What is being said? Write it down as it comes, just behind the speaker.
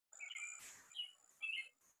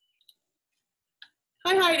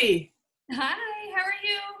Hi, Heidi. Hi, how are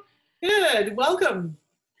you? Good. Welcome.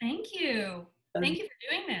 Thank you. Um, Thank you for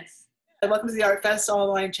doing this. welcome to the Artfest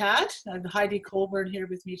online chat. I have Heidi Colburn here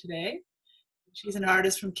with me today. She's an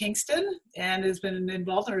artist from Kingston and has been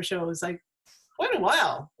involved in our shows like quite a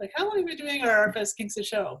while. Like, how long have you been doing our Artfest Kingston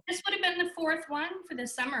show? This would have been the fourth one for the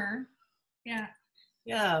summer. Yeah.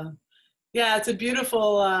 Yeah. Yeah, it's a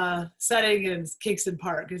beautiful setting in Kingston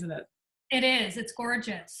Park, isn't it? It is. It's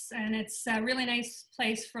gorgeous. And it's a really nice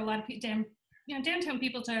place for a lot of people, downtown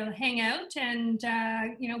people to hang out. And,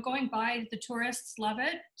 going by, the tourists love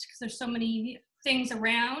it because there's so many things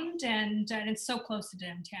around and it's so close to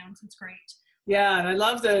downtown. So it's great. Yeah, and I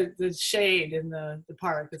love the shade in the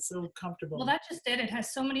park. It's so comfortable. Well, that's just it. It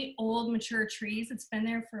has so many old, mature trees. It's been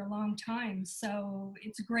there for a long time. So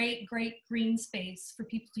it's a great, great green space for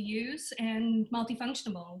people to use and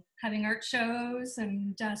multifunctional, having art shows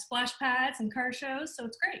and splash pads and car shows. So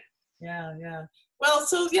it's great. Yeah, yeah. Well,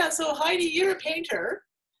 so Heidi, you're a painter.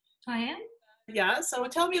 I am. Yeah, so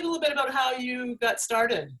tell me a little bit about how you got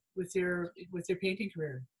started with your painting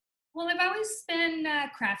career. Well, I've always been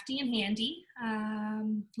crafty and handy.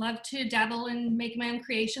 Love to dabble and make my own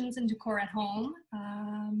creations and decor at home.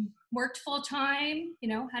 Worked full time,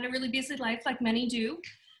 had a really busy life like many do.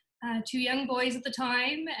 Two young boys at the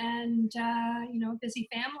time and, a busy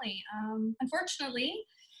family. Unfortunately,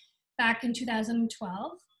 back in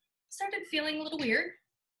 2012, started feeling a little weird.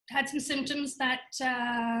 Had some symptoms that,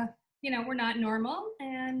 were not normal.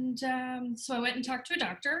 And so I went and talked to a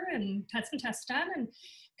doctor and had some tests done. And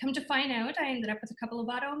come to find out, I ended up with a couple of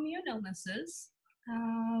autoimmune illnesses.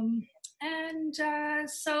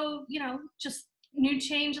 So, just new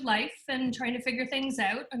change of life and trying to figure things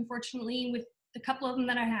out. Unfortunately, with the couple of them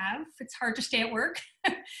that I have, it's hard to stay at work.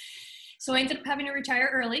 So I ended up having to retire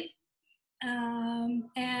early.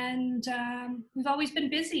 We've always been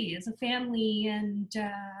busy as a family and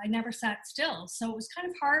I never sat still. So it was kind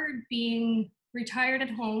of hard being retired at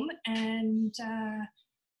home and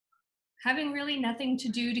having really nothing to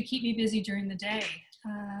do to keep me busy during the day.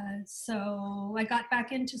 So I got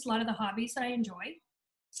back into a lot of the hobbies that I enjoy.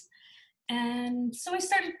 And so I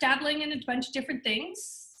started dabbling in a bunch of different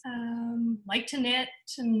things, like to knit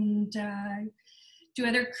and do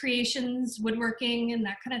other creations, woodworking and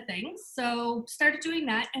that kind of thing. So started doing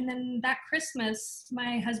that. And then that Christmas,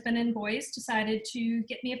 my husband and boys decided to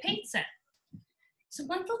get me a paint set. So I'm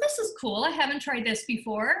like, well, this is cool. I haven't tried this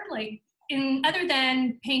before. Other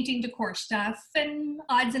than painting decor stuff and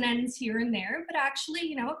odds and ends here and there, but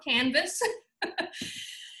actually, a canvas.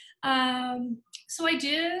 So I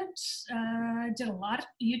did a lot of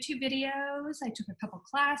YouTube videos. I took a couple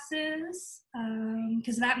classes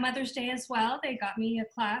because that Mother's Day as well. They got me a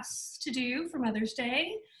class to do for Mother's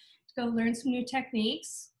Day to go learn some new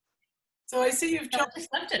techniques. So I see you've chosen. I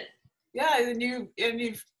just left it. Yeah, and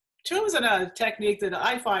you've chosen a technique that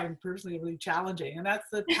I find personally really challenging, and that's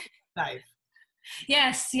the knife.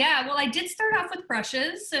 Yes, yeah. Well, I did start off with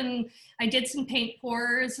brushes and I did some paint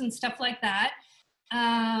pours and stuff like that.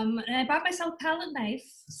 And I bought myself a palette knife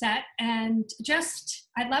set and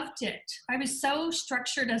I loved it. I was so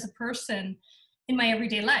structured as a person in my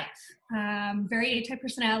everyday life. Very A-type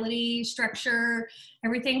personality, structure,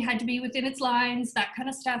 everything had to be within its lines, that kind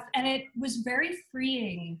of stuff. And it was very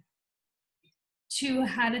freeing to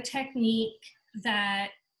have a technique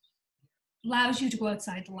that allows you to go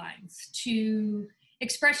outside the lines, to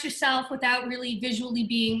express yourself without really visually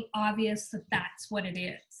being obvious that that's what it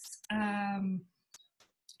is.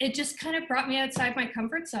 It just kind of brought me outside my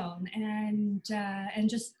comfort zone and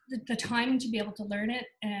just the time to be able to learn it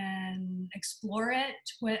and explore it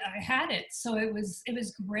when I had it. So it was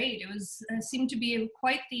great. It seemed to be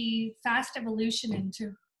quite the fast evolution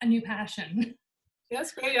into a new passion.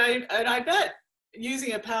 That's great. I bet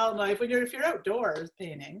using a palette knife if you're outdoors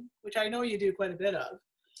painting, which I know you do quite a bit of.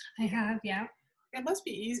 I have, yeah. It must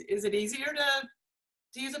be easy. Is it easier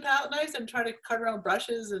to use a palette knife and try to cut around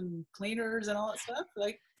brushes and cleaners and all that stuff?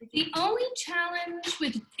 The only challenge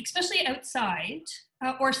with, especially outside,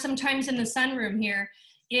 or sometimes in the sunroom here,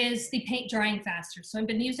 is the paint drying faster. So I've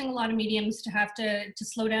been using a lot of mediums to have to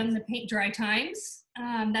slow down the paint dry times.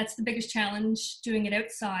 That's the biggest challenge doing it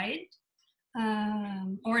outside.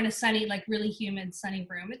 Or in a sunny, really humid sunny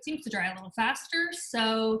room. It seems to dry a little faster.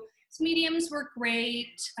 So mediums work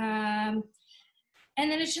great. And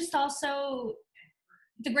then it's just also,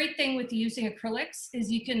 the great thing with using acrylics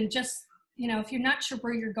is you can just, if you're not sure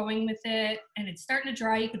where you're going with it and it's starting to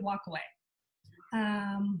dry, you could walk away.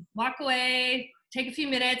 Take a few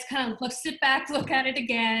minutes, kind of sit back, look at it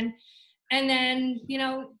again, and then,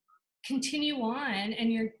 continue on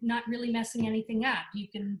and you're not really messing anything up. You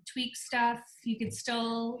can tweak stuff. You can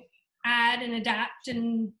still add and adapt.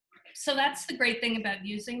 And so that's the great thing about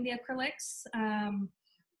using the acrylics,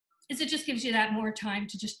 is it just gives you that more time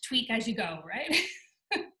to just tweak as you go, right?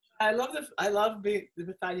 I love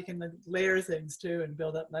the fact you can like layer things too and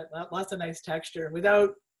build up lots of nice texture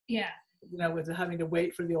without, Yeah. with having to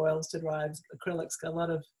wait for the oils to dry. Acrylics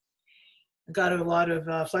got a lot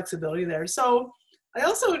of flexibility there. So I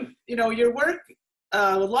also, your work,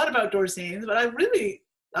 a lot of outdoor scenes, but I really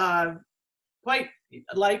quite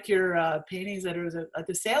like your paintings that are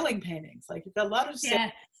the sailing paintings. Like you've got a lot of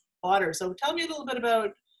water. So tell me a little bit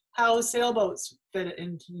about how sailboats fit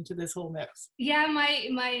into this whole mix. Yeah,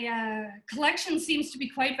 my collection seems to be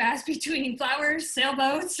quite vast between flowers,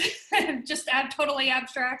 sailboats, just totally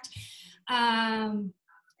abstract.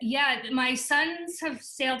 Yeah, my sons have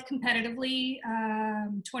sailed competitively,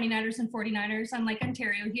 29ers and 49ers on Lake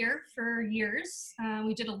Ontario here for years.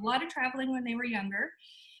 We did a lot of traveling when they were younger.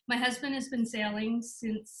 My husband has been sailing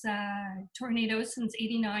since Tornadoes since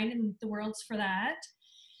 '89, and the Worlds for that.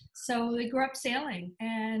 So they grew up sailing,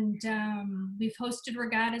 and we've hosted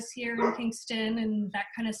regattas here in Kingston and that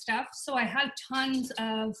kind of stuff. So I have tons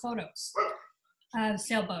of photos of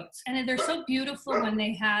sailboats, and they're so beautiful when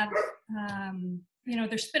they have,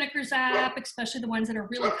 their spinnakers up, especially the ones that are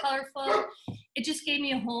really colorful. It just gave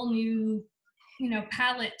me a whole new,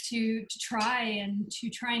 palette to try and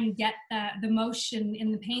get the motion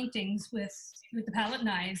in the paintings with the palette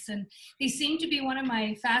knives. And they seem to be one of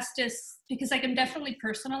my fastest, because I can definitely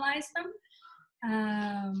personalize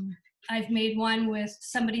them. I've made one with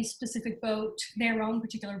somebody's specific boat, their own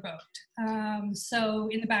particular boat. So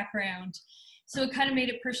in the background, so it kind of made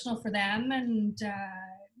it personal for them. And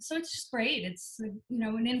so it's just great. It's,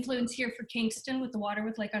 an influence here for Kingston with the water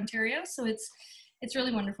with Lake Ontario. So it's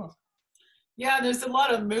really wonderful. Yeah, there's a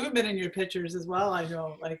lot of movement in your pictures as well. I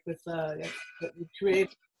know, like with that you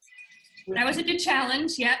create. That was a good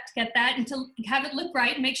challenge, to get that and to have it look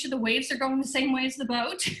right and make sure the waves are going the same way as the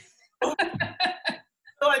boat. Oh,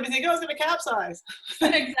 I was thinking I was going to capsize.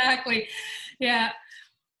 Exactly. Yeah.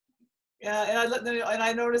 Yeah, and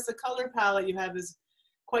I noticed the color palette you have is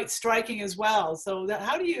quite striking as well. So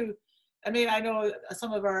how do you? I mean, I know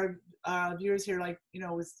some of our viewers here, like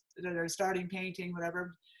they're starting painting,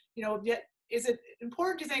 whatever. Yet is it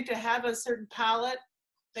important, do you think, to have a certain palette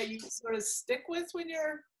that you sort of stick with when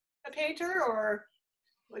you're a painter, or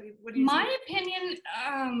what do you My think?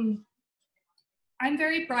 opinion, I'm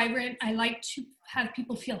very vibrant. I like to have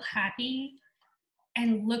people feel happy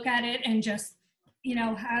and look at it and just,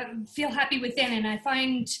 feel happy within. And I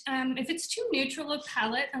find if it's too neutral a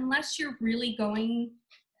palette, unless you're really going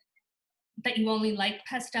that you only like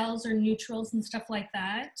pastels or neutrals and stuff like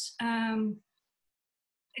that,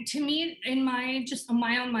 to me, in my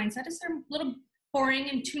own mindset, is they're a little boring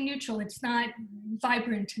and too neutral. It's not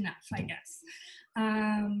vibrant enough, I guess.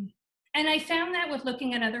 And I found that with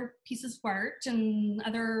looking at other pieces of art and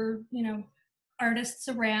other, artists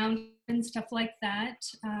around and stuff like that.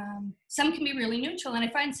 Some can be really neutral, and I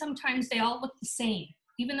find sometimes they all look the same.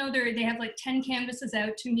 Even though they have like 10 canvases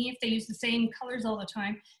out, to me, if they use the same colors all the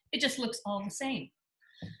time, it just looks all the same.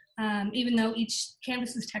 Even though each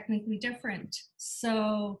canvas is technically different.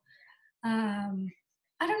 So I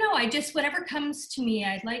don't know, I just, whatever comes to me,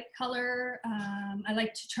 I like color. I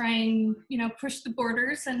like to try and, push the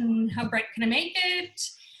borders and how bright can I make it?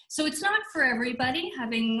 So it's not for everybody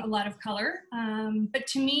having a lot of color. But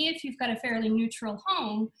to me, if you've got a fairly neutral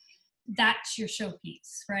home, that's your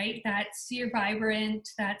showpiece, right? That's your vibrant,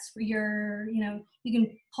 that's your, you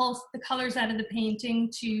can pull the colors out of the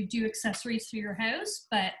painting to do accessories for your house,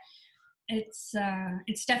 but it's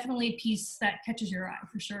definitely a piece that catches your eye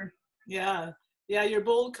for sure. Yeah, your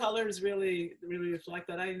bold colors really reflect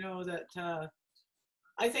that. I know that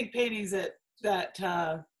I think paintings that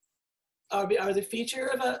are the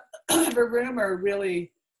feature of a room are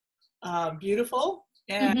really beautiful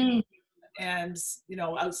and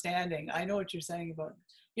outstanding. I know what you're saying about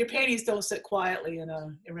your paintings don't sit quietly in a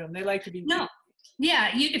room. They like to be. No. Yeah,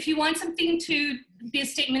 if you want something to be a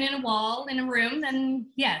statement in a wall in a room, then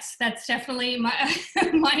yes, that's definitely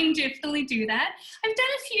mine. Definitely do that. I've done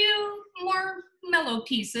a few more mellow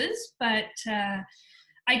pieces, but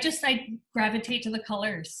I gravitate to the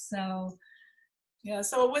colors. So yeah.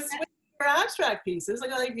 So with your abstract pieces,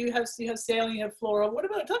 like you have sailing, you have floral.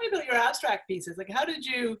 Tell me about your abstract pieces. Like, how did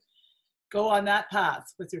you go on that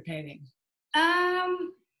path with your painting?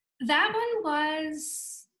 That one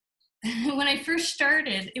was. When I first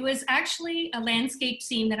started, it was actually a landscape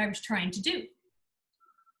scene that I was trying to do.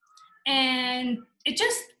 And it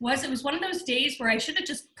was one of those days where I should have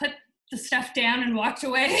just put the stuff down and walked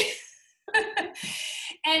away.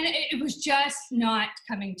 And it was just not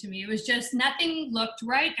coming to me. It was just, nothing looked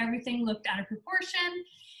right. Everything looked out of proportion.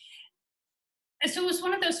 So it was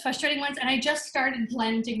one of those frustrating ones, and I just started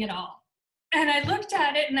blending it all. And I looked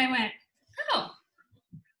at it and I went, oh,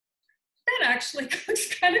 that actually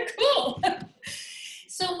looks kind of cool.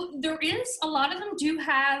 So there is, a lot of them do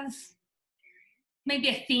have maybe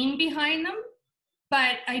a theme behind them,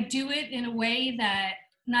 but I do it in a way that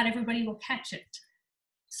not everybody will catch it.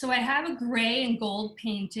 So I have a gray and gold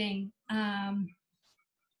painting. I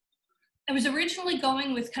was originally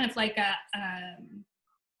going with kind of like a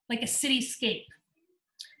cityscape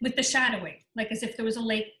with the shadowing, like as if there was a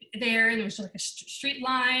lake there and there was like a street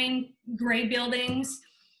line, gray buildings.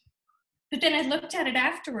 But then I looked at it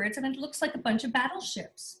afterwards and it looks like a bunch of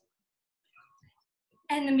battleships.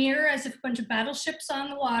 And the mirror as if a bunch of battleships on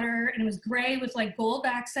the water, and it was gray with like gold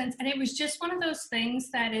accents. And it was just one of those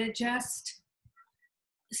things that it just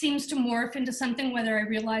seems to morph into something whether I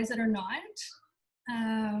realize it or not.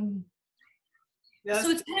 Yes. So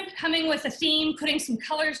it's kind of coming with a theme, putting some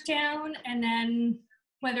colors down, and then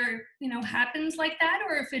whether, happens like that,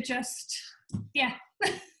 or if it just, yeah.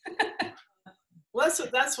 Well,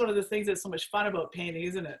 that's one of the things that's so much fun about painting,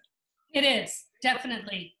 isn't it? It is,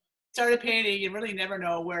 definitely. Started painting, you really never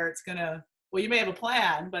know where it's gonna, well, you may have a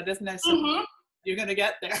plan, but it doesn't necessarily you're gonna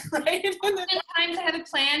get there, right? Sometimes I have a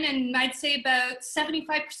plan, and I'd say about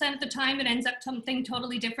 75% of the time it ends up something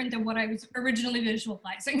totally different than what I was originally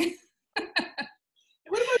visualizing.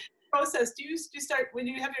 What about the process? Do you start, when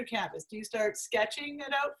you have your canvas, do you start sketching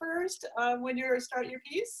it out first when you start your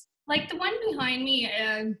piece? Like the one behind me,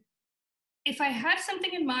 if I have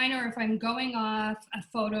something in mind, or if I'm going off a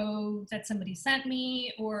photo that somebody sent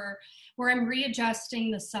me, or where I'm readjusting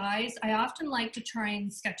the size, I often like to try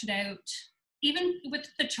and sketch it out, even with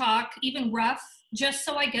the chalk, even rough, just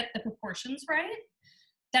so I get the proportions right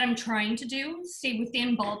that I'm trying to do, stay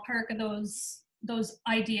within ballpark of those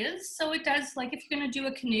ideas. So it does, like if you're going to do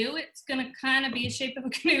a canoe, it's going to kind of be a shape of a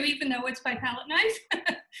canoe, even though it's by palette knife.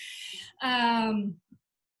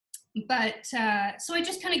 So I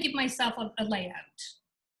just kind of give myself a layout,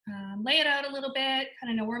 lay it out a little bit,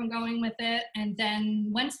 kind of know where I'm going with it. And then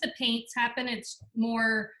once the paints happen, it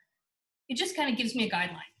just kind of gives me a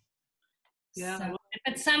guideline. Yeah. So if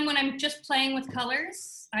it's when I'm just playing with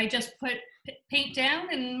colors, I just put paint down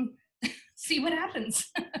and see what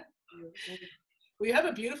happens. Well, you have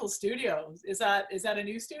a beautiful studio. Is that a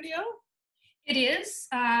new studio? It is.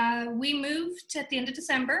 We moved at the end of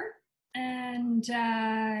December. And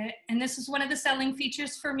this is one of the selling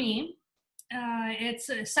features for me. It's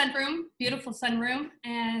a sunroom, beautiful sunroom.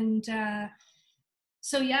 And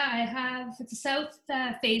so yeah, it's a south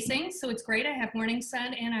facing, so it's great. I have morning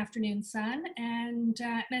sun and afternoon sun, and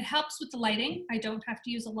it helps with the lighting. I don't have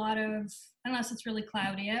to use a lot of, unless it's really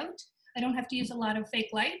cloudy out, I don't have to use a lot of fake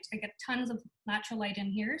light. I get tons of natural light in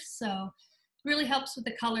here. So it really helps with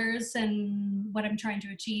the colors and what I'm trying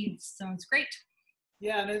to achieve. So it's great.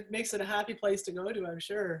 Yeah, and it makes it a happy place to go to, I'm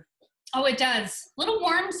sure. Oh, it does. A little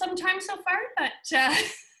warm sometimes so far, but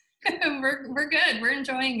we're good. We're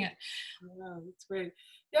enjoying it. Yeah, that's great.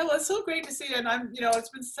 Yeah, well, it's so great to see you. And it's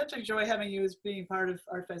been such a joy having you as being part of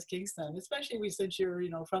Artfest Kingston, especially since you're,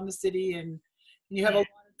 from the city and you have a lot of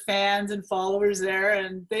fans and followers there,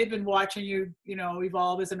 and they've been watching you,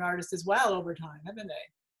 evolve as an artist as well over time, haven't they?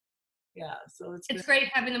 Yeah, so it's great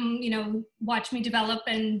having them, watch me develop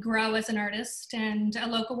and grow as an artist, and a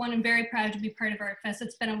local one. I'm very proud to be part of Artfest.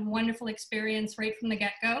 It's been a wonderful experience right from the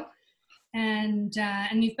get-go, and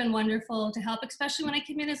you've been wonderful to help, especially when I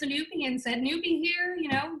came in as a newbie and said, newbie here,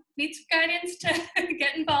 need some guidance to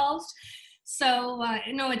get involved. So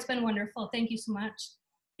no, it's been wonderful. Thank you so much.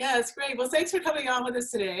 Yeah, it's great. Well, thanks for coming on with us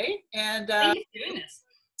today, and thank you for doing this.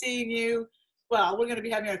 Seeing you. Well, we're going to be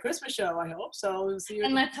having our Christmas show, I hope. So we'll see you.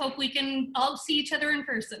 And let's hope we can all see each other in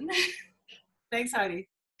person. Thanks, Heidi.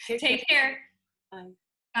 Take care. Bye.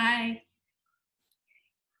 Bye.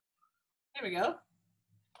 Here we go.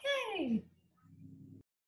 Yay.